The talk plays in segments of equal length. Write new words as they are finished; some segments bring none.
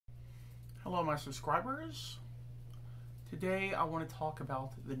Hello, my subscribers. Today I want to talk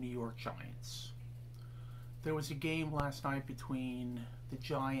about the New York Giants. There was a game last night between the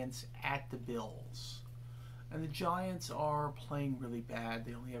Giants at the Bills. And the Giants are playing really bad.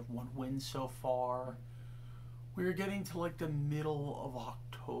 They only have one win so far. We're getting to like the middle of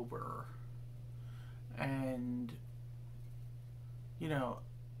October. And, you know,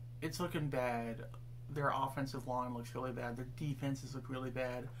 it's looking bad. Their offensive line looks really bad. Their defenses look really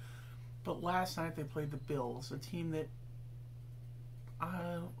bad. But last night they played the Bills, a team that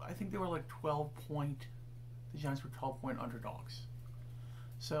I think they were like 12-point. The Giants were 12-point underdogs.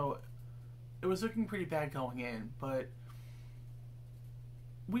 So it was looking pretty bad going in, but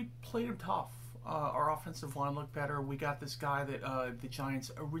we played them tough. Our offensive line looked better. We got this guy that the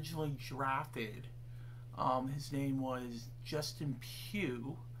Giants originally drafted. His name was Justin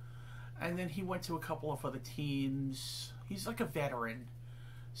Pugh. And then he went to a couple of other teams. He's like a veteran.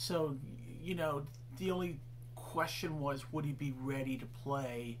 So, you know, the only question was, would he be ready to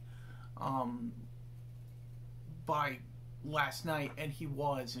play by last night? And he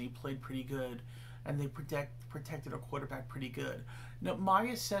was, and he played pretty good. And they protected our quarterback pretty good. Now, my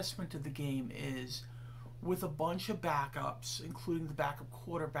assessment of the game is, with a bunch of backups, including the backup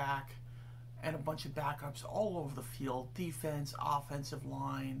quarterback, and a bunch of backups all over the field, defense, offensive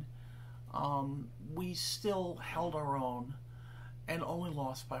line, we still held our own and only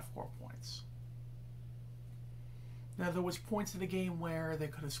lost by 4 points. Now, there was points in the game where they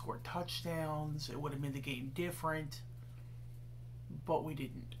could have scored touchdowns. It would have made the game different, but we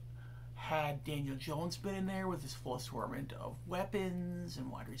didn't. Had Daniel Jones been in there with his full assortment of weapons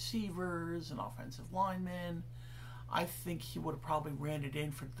and wide receivers and offensive linemen, I think he would have probably ran it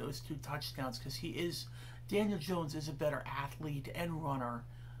in for those 2 touchdowns, because Daniel Jones is a better athlete and runner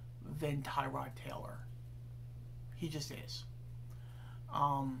than Tyrod Taylor. He just is.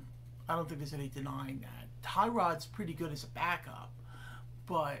 I don't think there's any denying that. Tyrod's pretty good as a backup,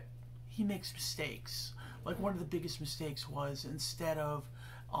 but he makes mistakes. Like, one of the biggest mistakes was, instead of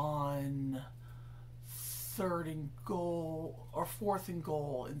on 3rd and goal or 4th and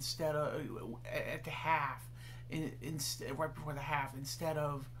goal, instead of at the half, right before the half, instead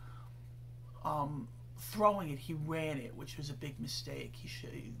of throwing it, he ran it, which was a big mistake.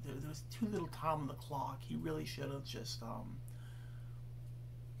 There was too little time on the clock. He really should have just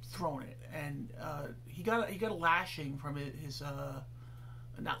thrown it, and he got a lashing from his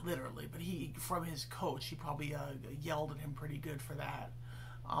not literally, but from his coach. He probably yelled at him pretty good for that.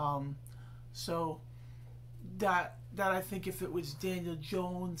 So that I think, if it was Daniel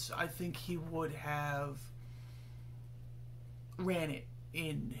Jones, I think he would have ran it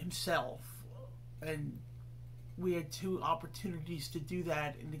in himself, and we had 2 opportunities to do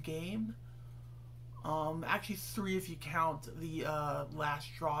that in the game. Actually 3 if you count the last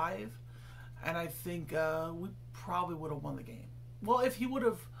drive, and I think we probably would have won the game. Well, if he would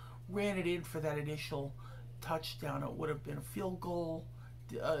have ran it in for that initial touchdown, it would have been a field goal,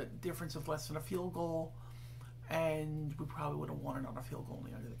 difference of less than a field goal, and we probably would have won it on a field goal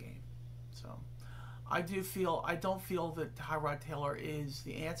in the end of the game. So I don't feel that Tyrod Taylor is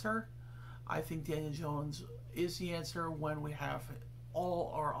the answer. I think Daniel Jones is the answer when we have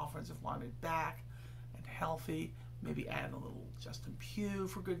all our offensive linemen back and healthy. Maybe add a little Justin Pugh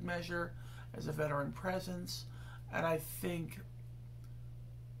for good measure as a veteran presence. And I think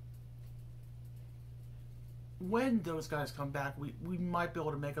when those guys come back, we might be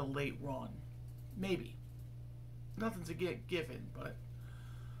able to make a late run. Maybe. Nothing's a given, but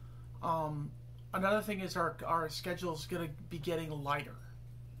another thing is our schedule is going to be getting lighter.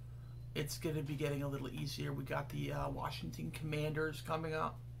 It's going to be getting a little easier. We got the Washington Commanders coming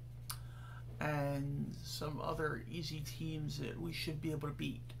up, and some other easy teams that we should be able to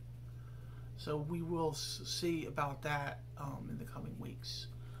beat. So we will see about that in the coming weeks.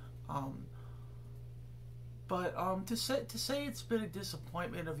 But to say it's been a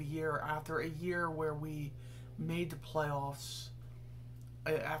disappointment of a year, after a year where we made the playoffs,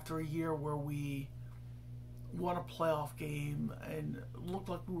 after a year where we won a playoff game and looked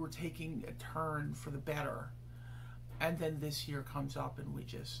like we were taking a turn for the better, and then this year comes up and we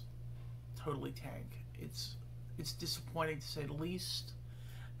just totally tank. It's disappointing, to say the least,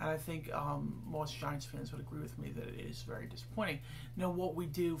 and I think most Giants fans would agree with me that it is very disappointing. Now, what we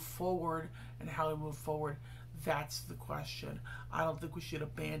do forward and how we move forward, that's the question. I don't think we should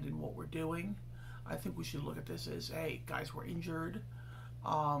abandon what we're doing. I think we should look at this as, hey, guys, we're injured.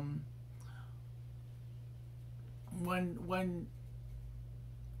 When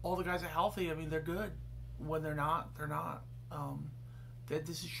all the guys are healthy, I mean, they're good. When they're not, they're not.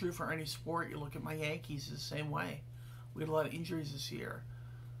 This is true for any sport. You look at my Yankees the same way. We had a lot of injuries this year.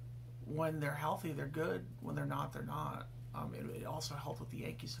 when they're healthy, they're good. When they're not, they're not. It also helped with the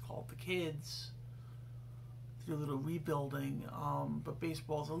Yankees to call up the kids, to do a little rebuilding. But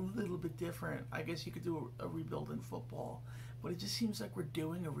baseball's a little bit different. I guess you could do a rebuild in football, but it just seems like we're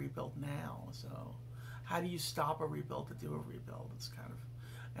doing a rebuild now. So how do you stop a rebuild to do a rebuild? It's kind of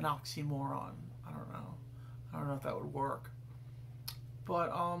an oxymoron. I don't know. I don't know if that would work.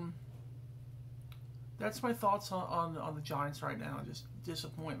 But that's my thoughts on the Giants right now. Just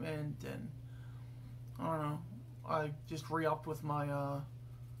disappointment, and I don't know. I just re-upped with my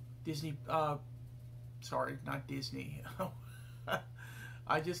Disney. Sorry, not Disney.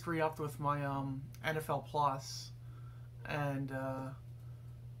 I just re-upped with my NFL Plus, and I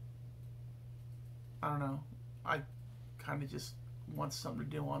don't know. I kind of just want something to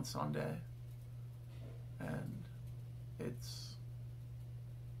do on Sunday, and it's,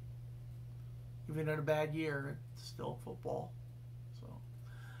 even in a bad year, it's still football. So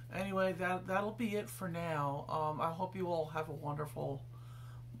anyway, that'll be it for now. I hope you all have a wonderful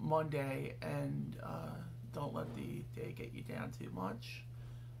Monday, and don't let the day get you down too much,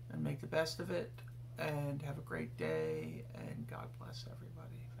 and make the best of it, and have a great day, and God bless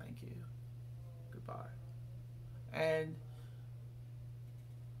everybody. Thank you. Goodbye. And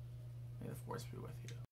may the force be with you.